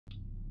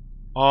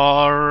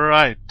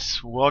Alright,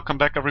 welcome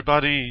back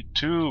everybody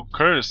to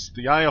Curse,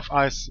 the Eye of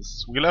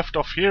Isis. We left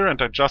off here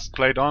and I just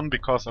played on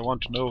because I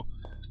want to know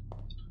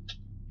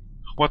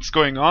what's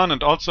going on,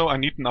 and also I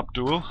need an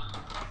Abdul.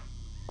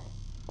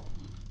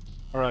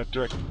 Alright,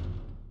 did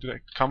I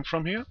come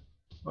from here?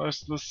 Or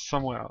is this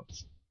somewhere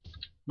else?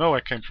 No, I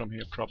came from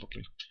here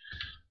probably.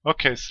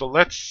 Okay, so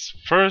let's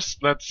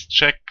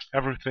check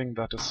everything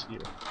that is here.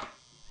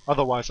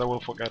 Otherwise I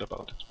will forget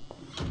about it.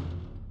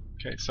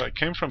 Okay, so I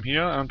came from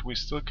here and we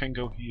still can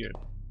go here.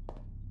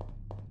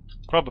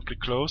 Probably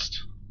closed.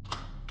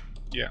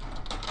 Yeah,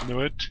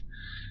 knew it.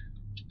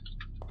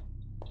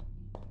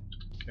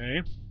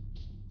 Okay.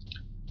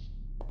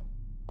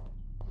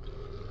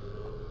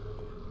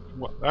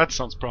 Well, that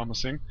sounds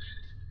promising.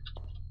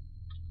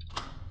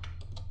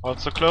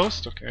 Also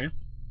closed, okay.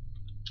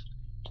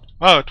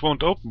 Oh, it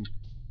won't open.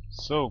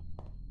 So,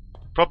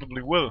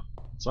 probably will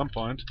at some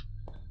point.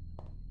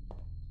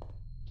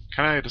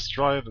 Can I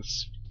destroy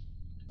this?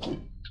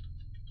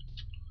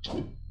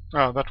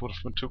 Oh, that would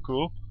have been too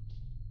cool.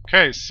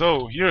 Okay,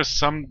 so here's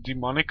some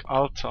demonic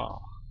altar.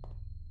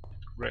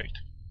 Great.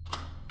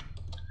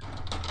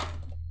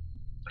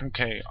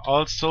 Okay,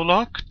 also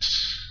locked.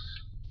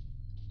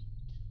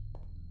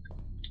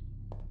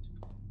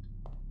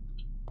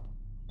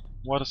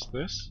 What is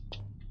this?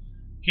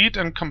 Heat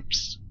and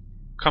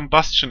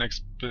combustion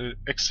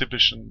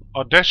exhibition.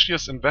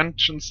 Audacious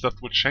inventions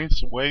that will change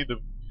the way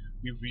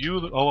we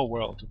view our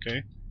world.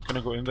 Okay, can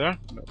I go in there?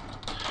 No.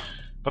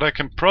 But I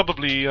can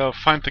probably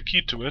find the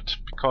key to it,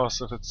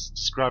 because if it's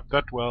described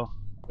that well,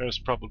 there's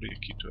probably a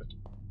key to it.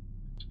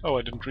 Oh,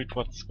 I didn't read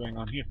what's going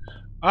on here.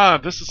 Ah,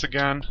 this is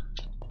again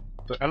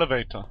the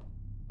elevator.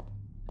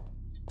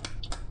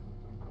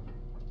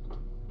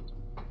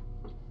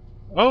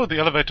 Oh, the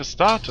elevator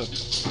started.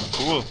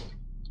 Cool.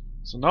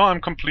 So now I'm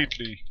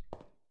completely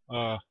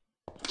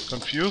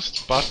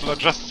confused, but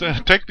let's just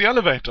take the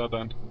elevator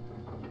then.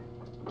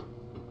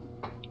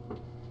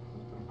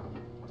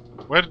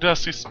 Where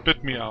does he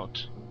spit me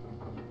out?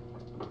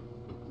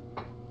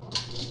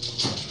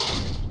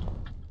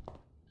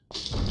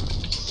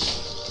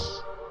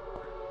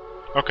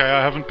 Okay,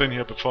 I haven't been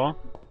here before.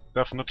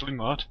 Definitely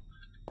not.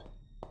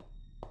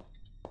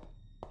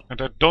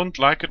 And I don't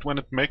like it when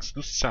it makes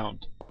this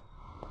sound.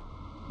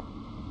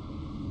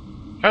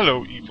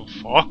 Hello, evil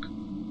fog.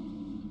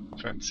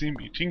 Fancy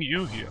meeting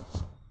you here.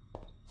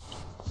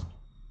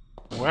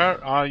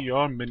 Where are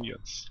your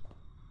minions?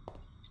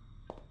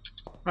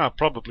 Ah,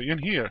 probably in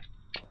here.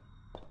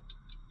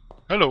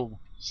 Hello,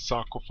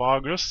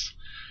 sarcophagus.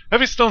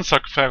 Heavy stone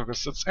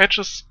sarcophagus. Its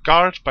edges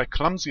scarred by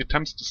clumsy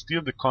attempts to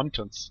steal the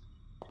contents.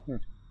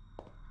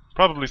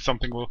 Probably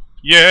something will...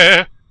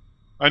 Yeah!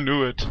 I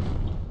knew it.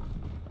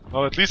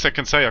 Well, at least I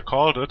can say I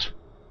called it.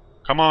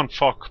 Come on,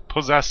 fog.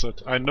 Possess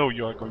it. I know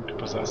you are going to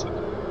possess it.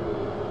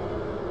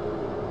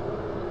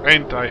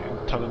 Ain't I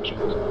intelligent?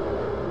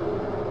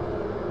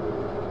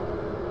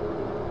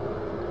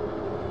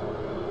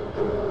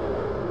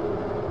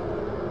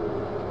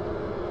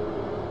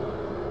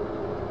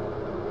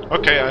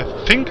 Okay,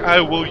 I think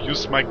I will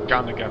use my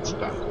gun against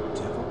that.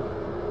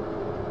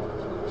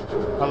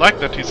 I like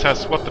that he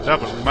says, "What the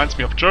devil?" Reminds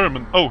me of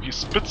German. Oh, he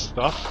spits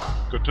stuff.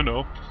 Good to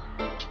know.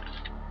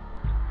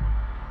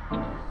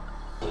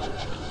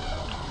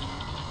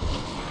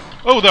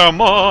 Oh, there are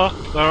more!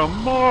 There are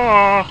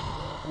more!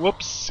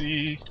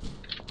 Whoopsie.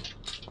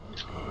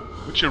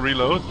 Would you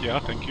reload? Yeah,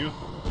 thank you.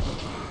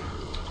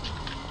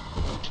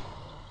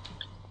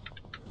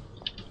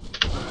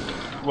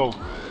 Whoa.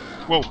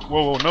 Whoa,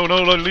 whoa, whoa, no,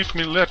 no, leave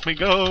me, let me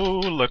go,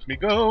 let me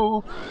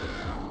go.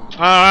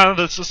 Ah,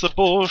 this is a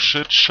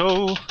bullshit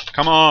show.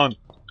 Come on,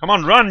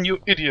 run, you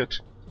idiot.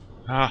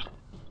 Ah,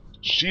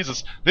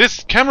 Jesus,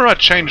 this camera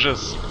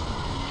changes.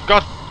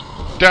 God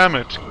damn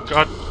it,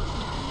 God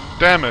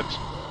damn it.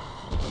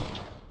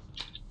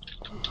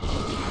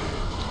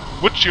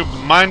 Would you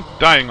mind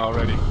dying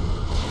already?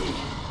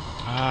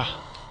 Ah.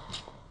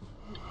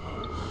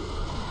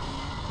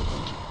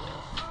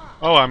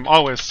 Oh, I'm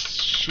always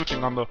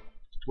shooting on the...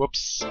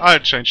 Whoops, I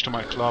changed to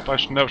my club. I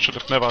should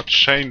have never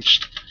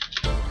changed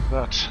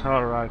that.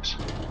 Alright,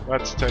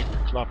 let's take the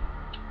club.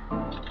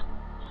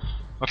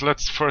 But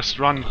let's first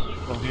run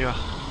from here.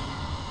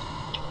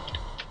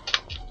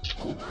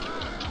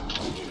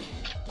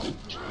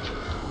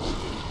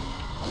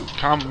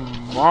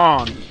 Come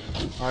on!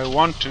 I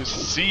want to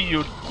see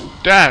you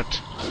dead!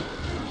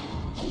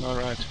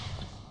 Alright.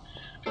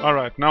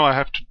 Alright, now I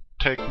have to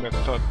take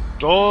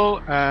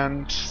methadol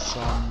and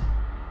some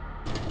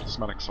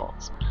smelling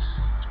salts.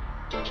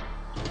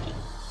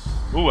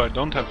 Ooh, I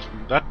don't have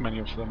that many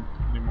of them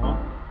anymore.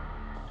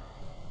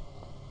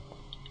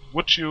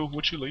 Would you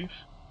leave?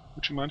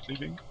 Would you mind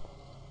leaving?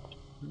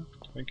 Yeah,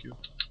 thank you.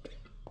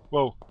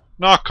 Whoa.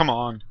 No, come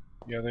on.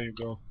 Yeah, there you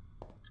go.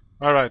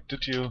 Alright,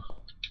 did you...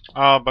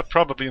 but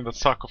probably in the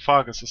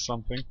sarcophagus is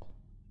something.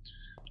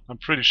 I'm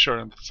pretty sure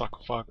in the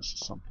sarcophagus is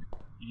something.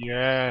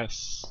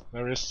 Yes,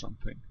 there is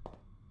something.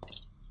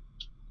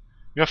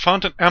 You have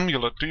found an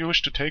amulet. Do you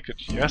wish to take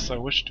it? Yes, I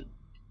wish to.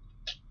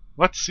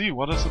 Let's see,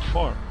 what is it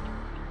for?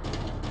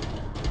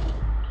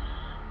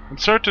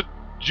 Inserted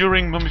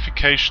during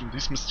mummification,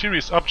 these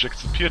mysterious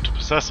objects appear to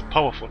possess a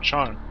powerful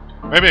charm.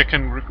 Maybe I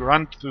can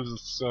run through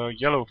this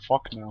yellow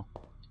fog now.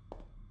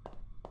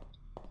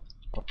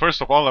 But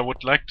first of all, I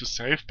would like to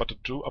save, but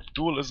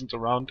Abdul isn't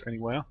around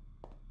anywhere.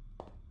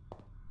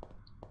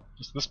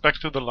 Is this back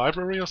to the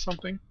library or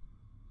something?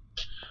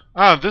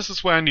 Ah, this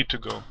is where I need to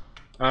go.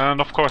 And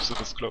of course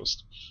it is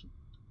closed.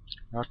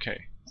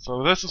 Okay,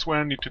 so this is where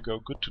I need to go.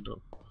 Good to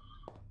know.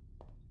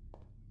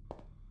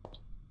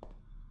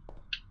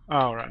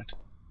 Alright.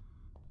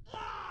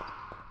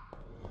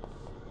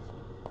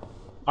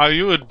 Are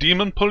you a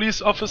demon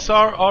police officer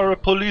or a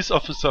police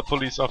officer?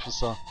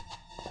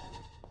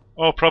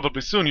 Oh,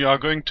 probably soon you are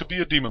going to be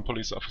a demon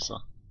police officer.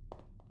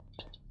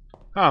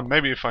 Ah,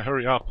 maybe if I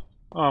hurry up.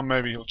 Oh,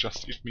 maybe he'll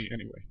just eat me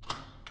anyway.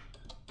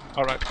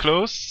 Alright,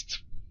 closed.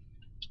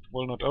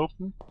 Will not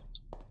open.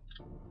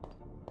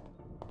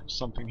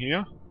 Something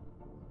here.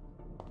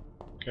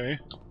 Okay.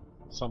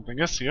 Something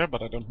is here,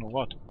 but I don't know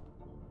what.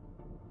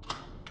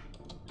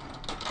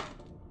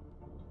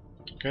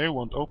 Okay,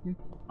 won't open.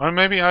 Or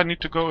maybe I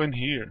need to go in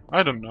here.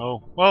 I don't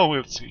know. Well,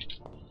 we'll see.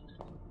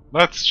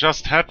 Let's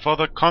just head for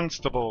the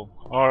constable.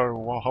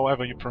 Or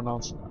however you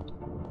pronounce that.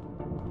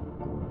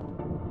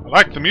 I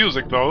like the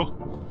music though.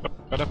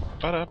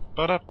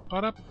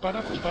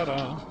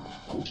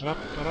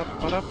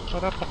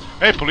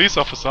 Hey, police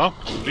officer!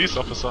 Police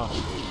officer!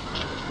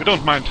 You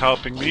don't mind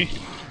helping me?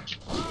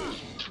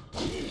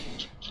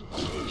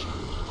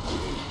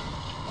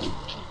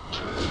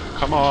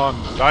 Come on,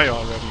 die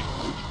already.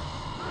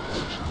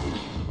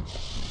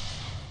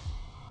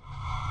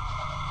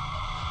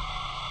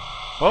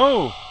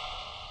 Oh!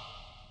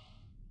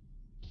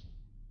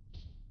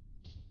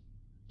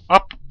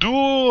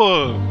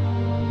 Abdul!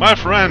 My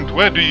friend,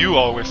 where do you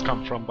always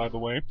come from, by the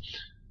way?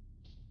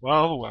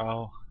 Well,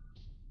 well.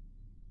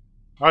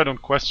 I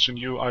don't question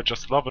you, I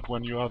just love it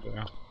when you are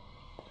there.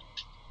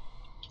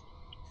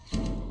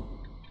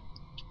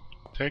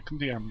 Taken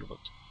the amulet.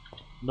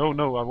 No,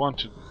 no, I want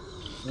to...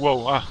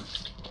 Whoa, ah.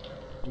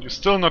 You're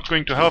still not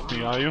going to help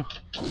me, are you?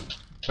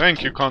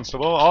 Thank you,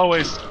 Constable.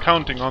 Always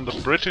counting on the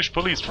British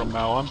police from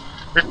now on.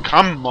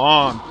 Come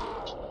on!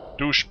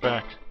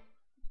 Douchebag.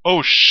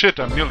 Oh shit,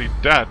 I'm nearly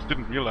dead.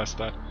 Didn't realize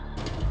that.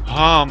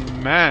 Oh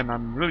man,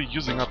 I'm really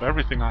using up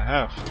everything I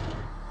have.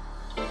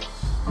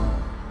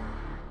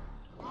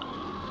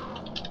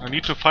 I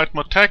need to fight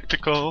more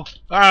tactical.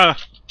 Ah!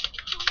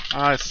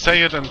 I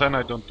say it and then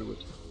I don't do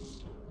it.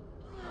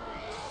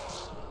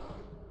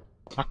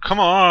 Oh, come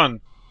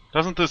on!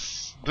 Doesn't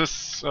this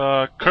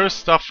curse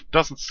stuff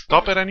doesn't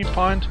stop at any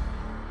point?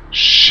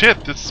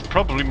 Shit, this is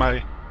probably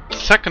my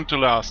second to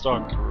last. Oh,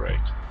 great.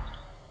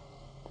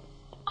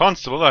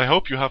 Constable, I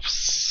hope you have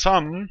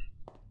something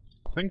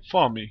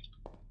for me.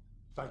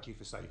 Thank you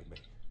for saving me.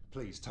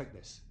 Please, take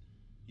this.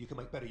 You can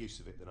make better use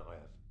of it than I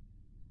have.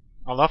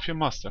 I love your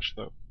mustache,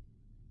 though.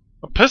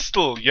 A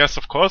pistol! Yes,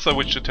 of course I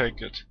wish to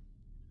take it.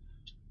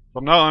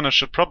 From now on I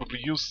should probably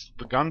use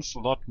the guns a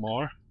lot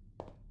more.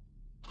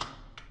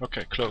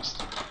 Okay,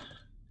 closed.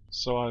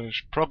 So I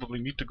probably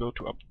need to go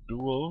to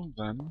Abdul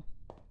then.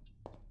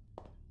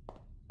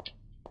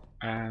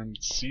 And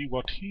see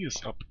what he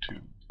is up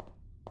to.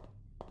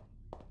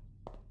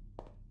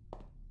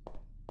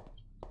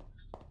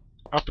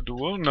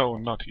 Abdul? No,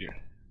 not here.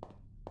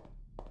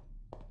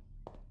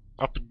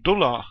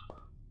 Abdullah,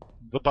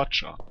 the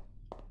butcher.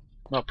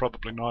 No,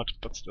 probably not,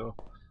 but still.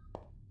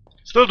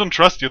 Still don't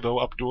trust you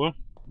though, Abdul.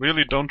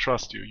 Really don't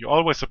trust you. You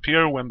always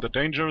appear when the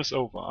danger is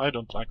over. I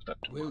don't like that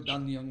too much. Well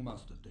done, young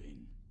Master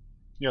Dane.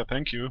 Yeah,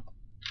 thank you.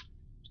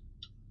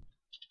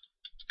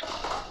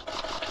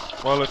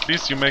 Well, at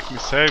least you make me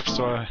safe,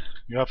 so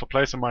you have a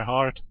place in my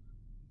heart.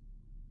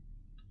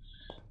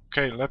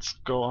 Okay, let's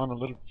go on a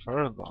little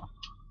further.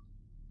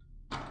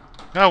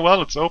 Yeah,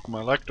 well, it's open.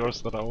 I like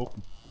doors that are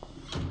open.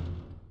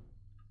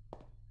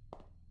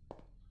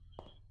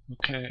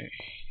 Okay.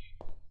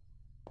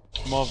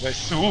 More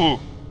ways. Ooh!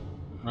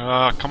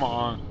 Ah, come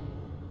on.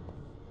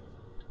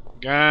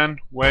 Again,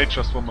 wait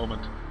just one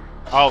moment.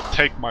 I'll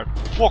take my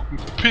fucking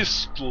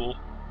pistol.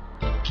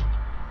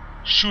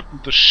 Shooting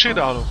the shit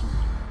out of him.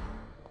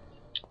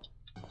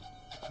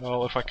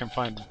 Well, if I can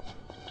find him.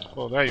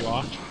 Oh, there you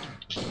are.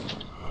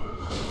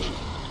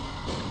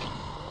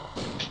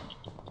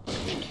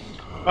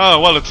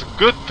 Oh, well, it's a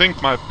good thing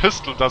my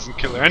pistol doesn't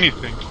kill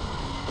anything.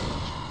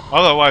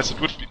 Otherwise, it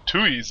would be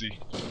too easy.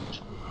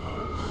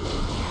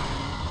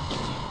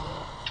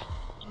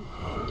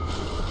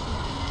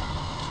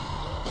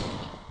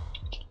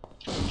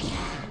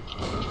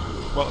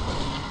 Well...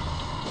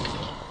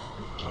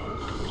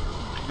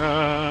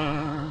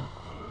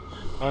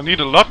 I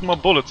need a lot more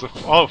bullets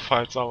if all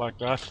fights are like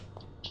that.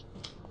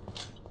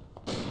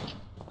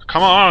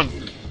 Come on!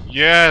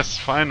 Yes,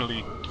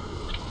 finally.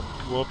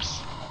 Whoops.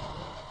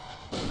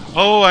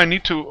 Oh, I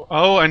need to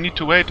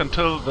wait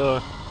until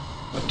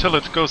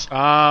it goes.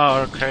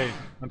 Ah, okay.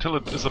 Until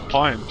it is a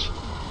point.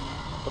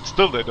 But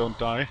still they don't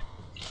die.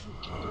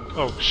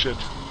 Oh shit.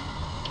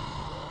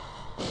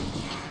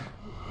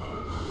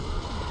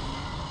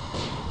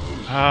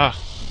 Ah,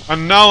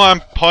 and now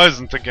I'm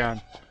poisoned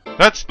again.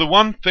 That's the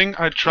one thing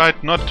I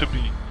tried not to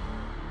be.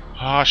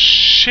 Ah,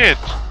 shit!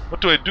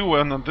 What do I do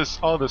when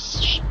all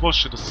this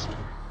bullshit is...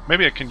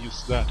 Maybe I can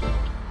use that.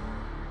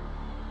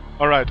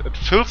 Alright, it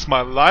fills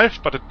my life,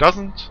 but it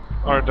doesn't...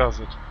 Or does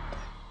it?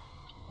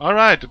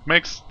 Alright, it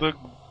makes the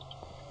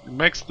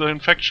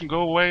infection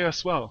go away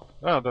as well.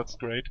 Oh, that's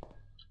great.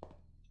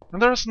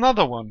 And there's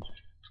another one.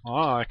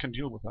 Ah, I can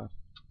deal with that.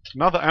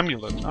 Another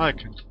amulet. I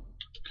can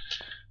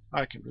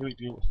really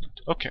deal with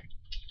it. Okay.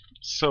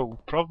 So,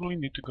 probably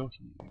need to go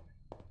here.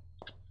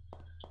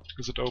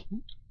 Is it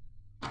open?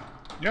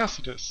 Yes,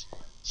 it is.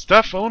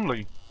 Staff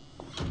only.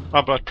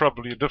 Ah, but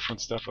probably a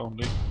different staff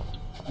only.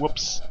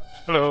 Whoops.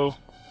 Hello.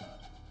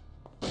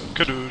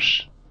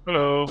 Kadoosh.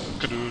 Hello.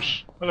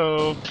 Kadoosh.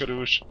 Hello.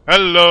 Kadoosh.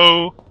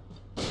 Hello.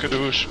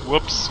 Kadoosh.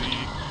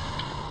 Whoopsie.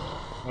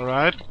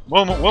 Alright.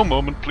 One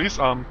moment, please.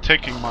 I'm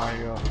taking my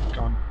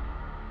gun.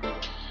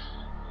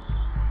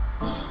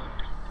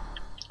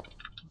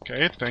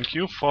 Okay, thank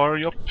you for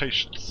your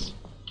patience.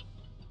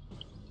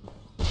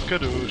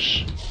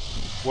 Kadoosh.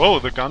 Whoa,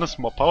 the gun is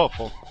more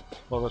powerful.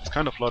 Well, that's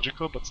kind of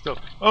logical, but still.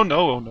 Oh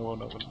no, oh no, oh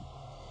no, oh no.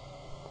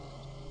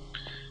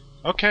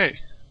 Okay,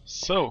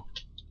 so.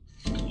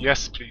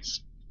 Yes,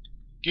 please.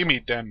 Gimme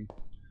them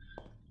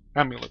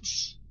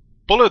amulets.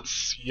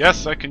 Bullets!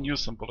 Yes, I can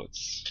use some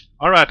bullets.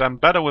 Alright, I'm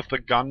better with the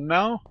gun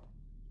now.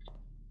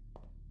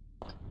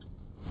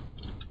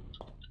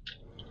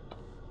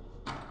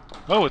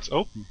 Oh, it's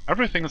open.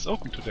 Everything is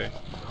open today.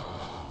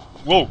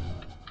 Whoa!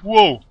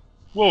 Whoa!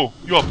 Whoa!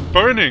 You are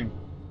burning!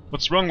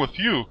 What's wrong with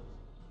you?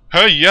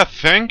 Hey, yeah,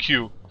 thank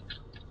you!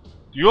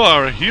 You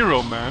are a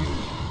hero, man.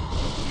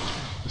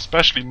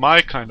 Especially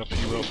my kind of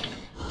hero.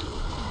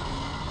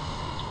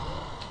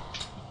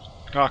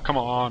 Ah, come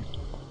on.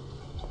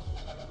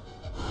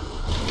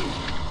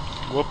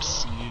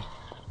 Whoopsie.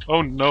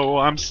 Oh no,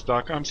 I'm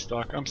stuck, I'm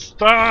stuck, I'm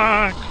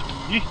stuck!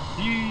 Hee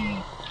hee!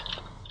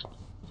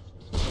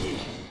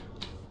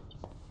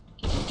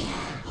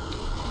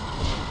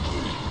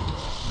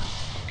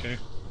 Okay.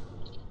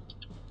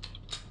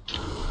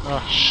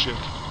 Ah, shit.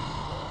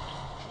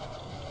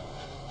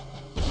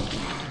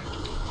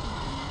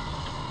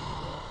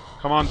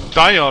 Come on,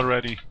 die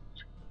already!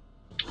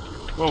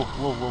 Whoa,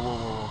 whoa, whoa, whoa,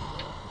 whoa.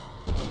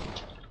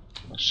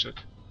 Oh shit.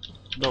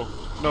 No,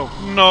 no,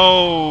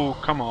 no!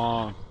 Come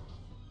on.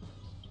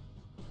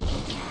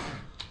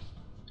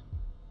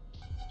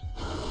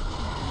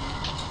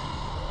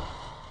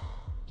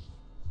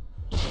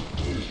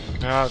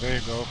 Ah, there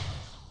you go.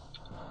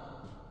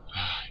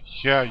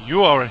 Yeah,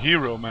 you are a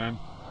hero, man.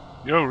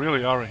 You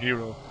really are a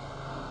hero.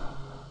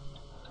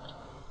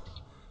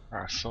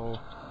 Ah, so,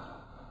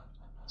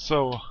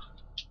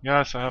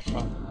 yes, I have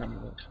found an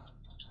amulet.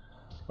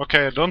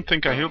 Okay, I don't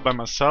think I healed by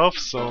myself,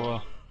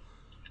 so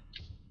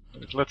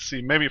let's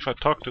see. Maybe if I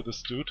talk to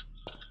this dude.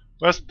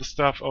 Where's the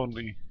staff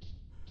only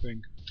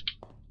thing?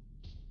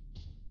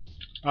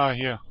 Ah,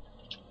 here.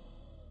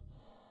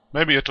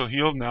 Maybe it'll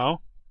heal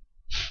now.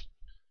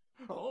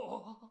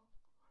 Oh,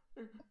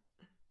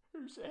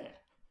 who's there?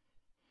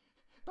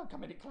 Don't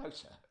come any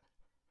closer.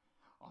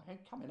 I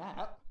ain't coming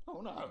out.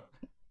 Oh no.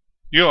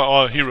 You are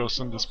all heroes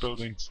in this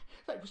building.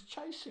 They was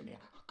chasing me.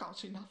 I can't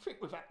see nothing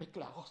without my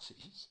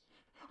glasses.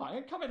 I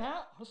ain't coming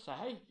out, I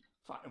say.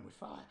 Fighting with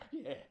fire,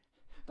 yeah.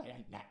 They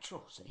ain't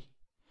natural, see?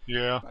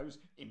 Yeah. Those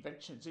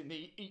inventions in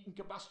the Heat and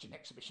Combustion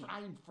exhibition,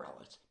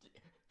 flamethrowers.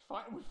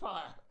 Fighting with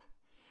fire.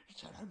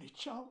 It's our only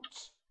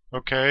chance.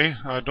 Okay,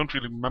 I don't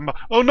really remember.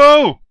 Oh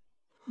no!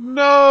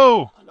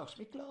 No! I lost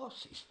my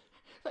glasses.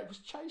 They was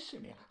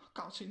chasing me. I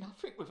can't see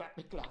nothing without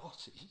my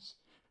glasses.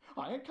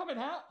 I ain't coming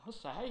out, I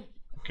say.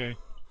 Okay.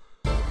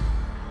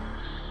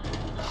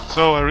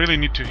 So I really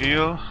need to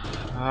heal.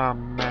 Ah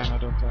man, I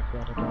don't like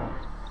that at all.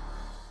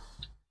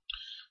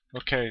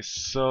 Okay,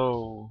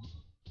 so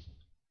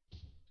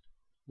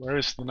where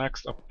is the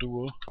next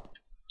Abdul?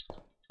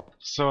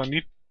 So I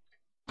need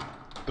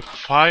the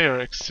fire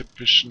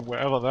exhibition,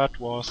 wherever that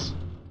was.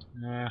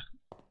 Yeah.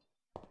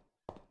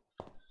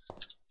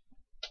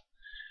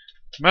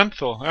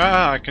 Menthol.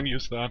 Ah, I can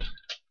use that.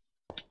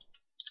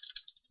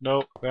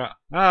 No, there.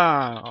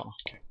 Ah,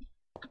 okay.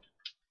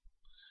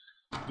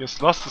 He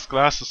has lost his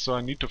glasses, so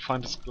I need to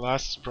find his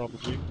glasses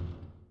probably.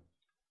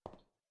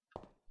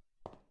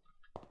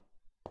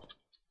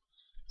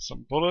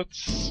 Some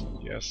bullets.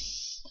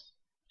 Yes.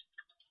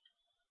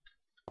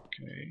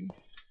 Okay.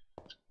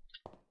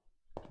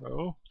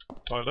 Oh,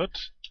 toilet.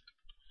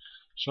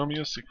 Show me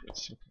your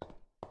secrets. Okay.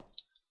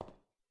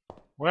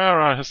 Where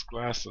are his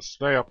glasses?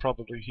 They are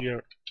probably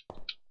here.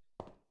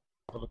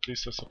 Well, at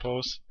least I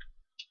suppose.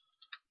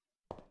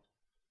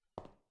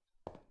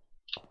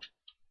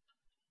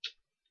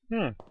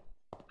 Or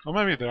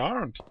maybe they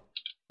aren't.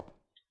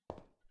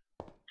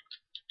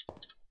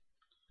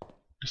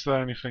 Is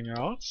there anything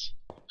else?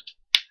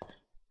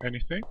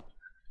 Anything?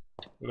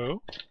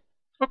 Hello?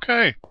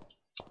 Okay.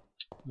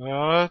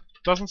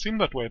 Doesn't seem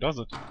that way, does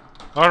it?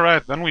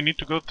 Alright, then we need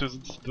to go to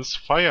this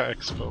fire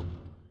expo.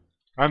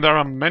 And there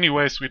are many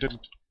ways we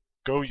didn't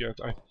go yet,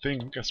 I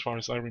think, as far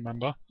as I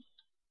remember.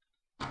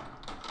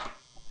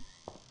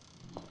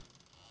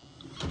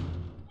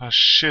 Ah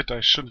shit,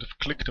 I shouldn't have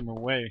clicked him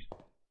away.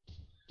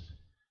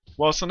 It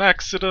was an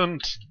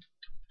accident!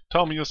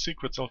 Tell me your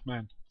secrets, old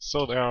man.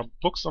 So there are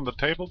books on the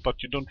table,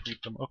 but you don't read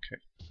them. Okay.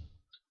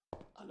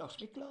 I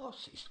lost my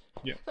glasses.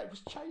 Yeah. They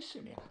was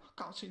chasing me.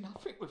 I can't see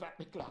nothing without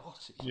my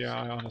glasses.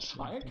 Yeah, I honestly.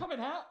 I ain't coming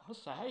out, I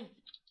say.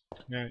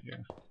 Yeah.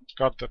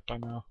 Got that by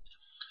now.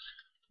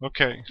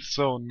 Okay,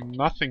 so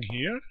nothing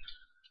here?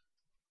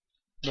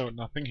 No,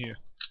 nothing here.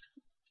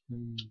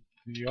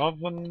 The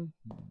oven?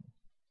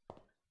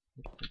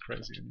 Would be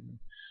crazy anyway.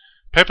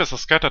 Papers are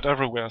scattered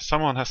everywhere.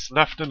 Someone has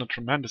left in a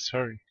tremendous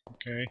hurry.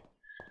 Okay.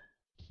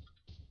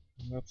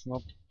 That's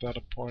not that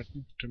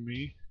important to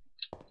me,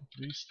 at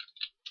least.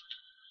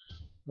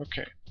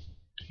 Okay.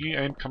 He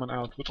ain't coming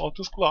out with all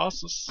his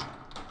glasses.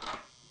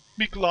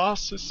 Me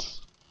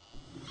glasses.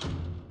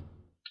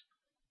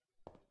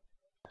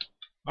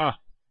 Ah,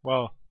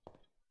 well.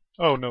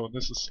 Oh no,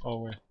 this is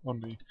always on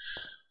the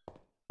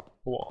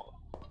wall.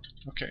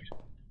 Okay.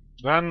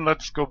 Then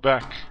let's go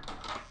back,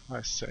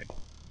 I say.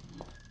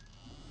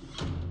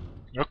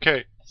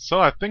 Okay, so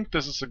I think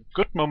this is a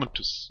good moment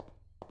to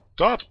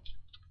stop.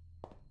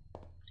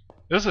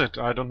 Is it?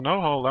 I don't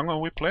know. How long are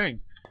we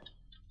playing?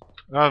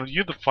 Are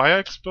you the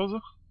fire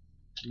exposer?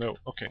 No,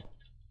 okay.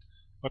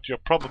 But you're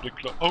probably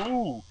close.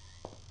 Oh!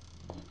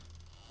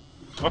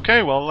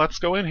 Okay, well, let's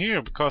go in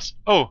here, because...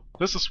 Oh,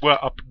 this is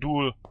where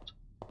Abdul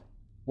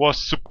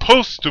was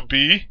supposed to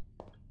be,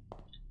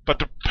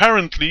 but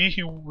apparently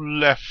he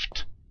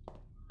left.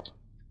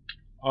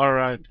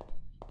 Alright.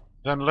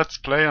 Then let's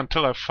play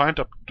until I find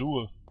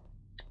Abdul.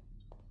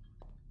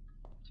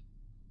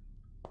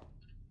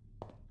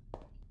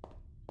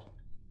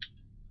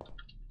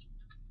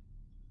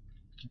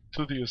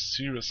 To the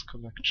Osiris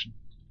collection.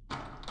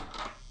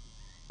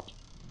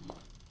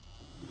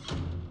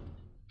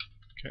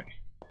 Okay.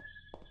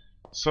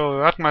 So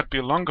that might be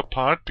a longer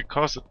part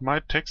because it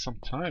might take some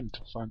time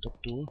to find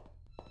Abdul.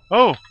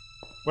 Oh!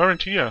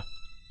 Weren't here.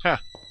 Ha!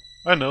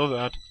 I know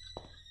that.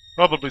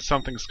 Probably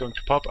something is going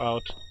to pop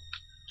out.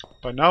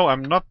 By now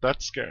I'm not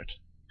that scared.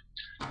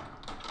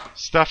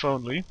 Stuff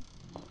only.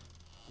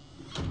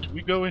 Do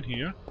we go in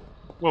here?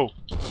 Whoa.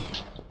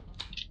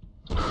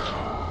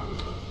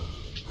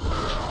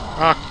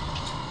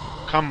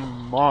 Ah,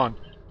 come on.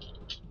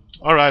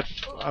 Alright,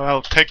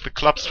 I'll take the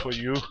clubs for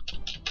you.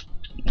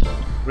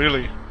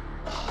 Really.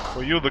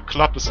 For you the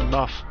club is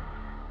enough.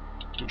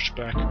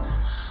 Douchebag.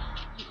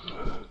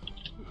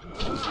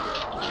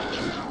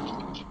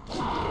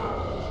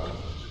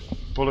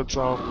 Bullets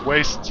are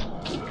waste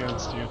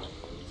against you.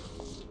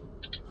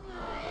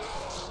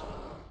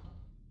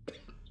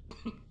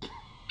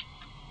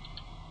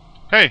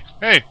 Hey,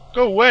 hey,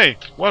 go away!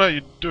 What are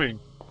you doing?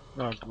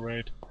 Oh,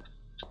 great.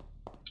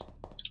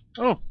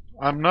 Oh,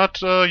 I'm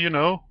not, you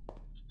know,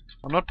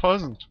 I'm not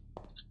poisoned.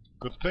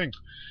 Good thing.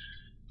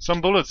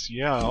 Some bullets,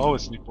 yeah, I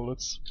always need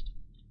bullets.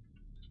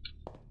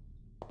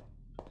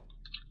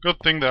 Good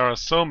thing there are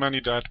so many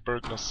dead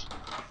burglars.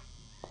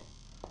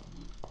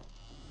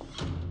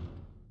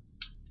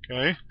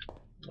 Okay,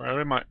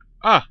 where am I?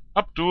 Ah,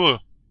 Abdul!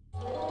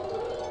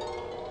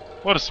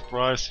 What a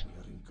surprise. We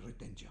are in great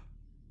danger.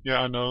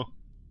 Yeah, I know.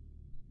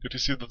 Did you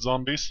see the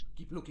zombies?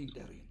 Keep looking,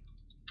 Darian.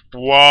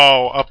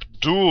 Wow,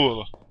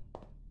 Abdul!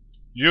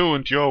 You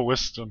and your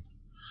wisdom.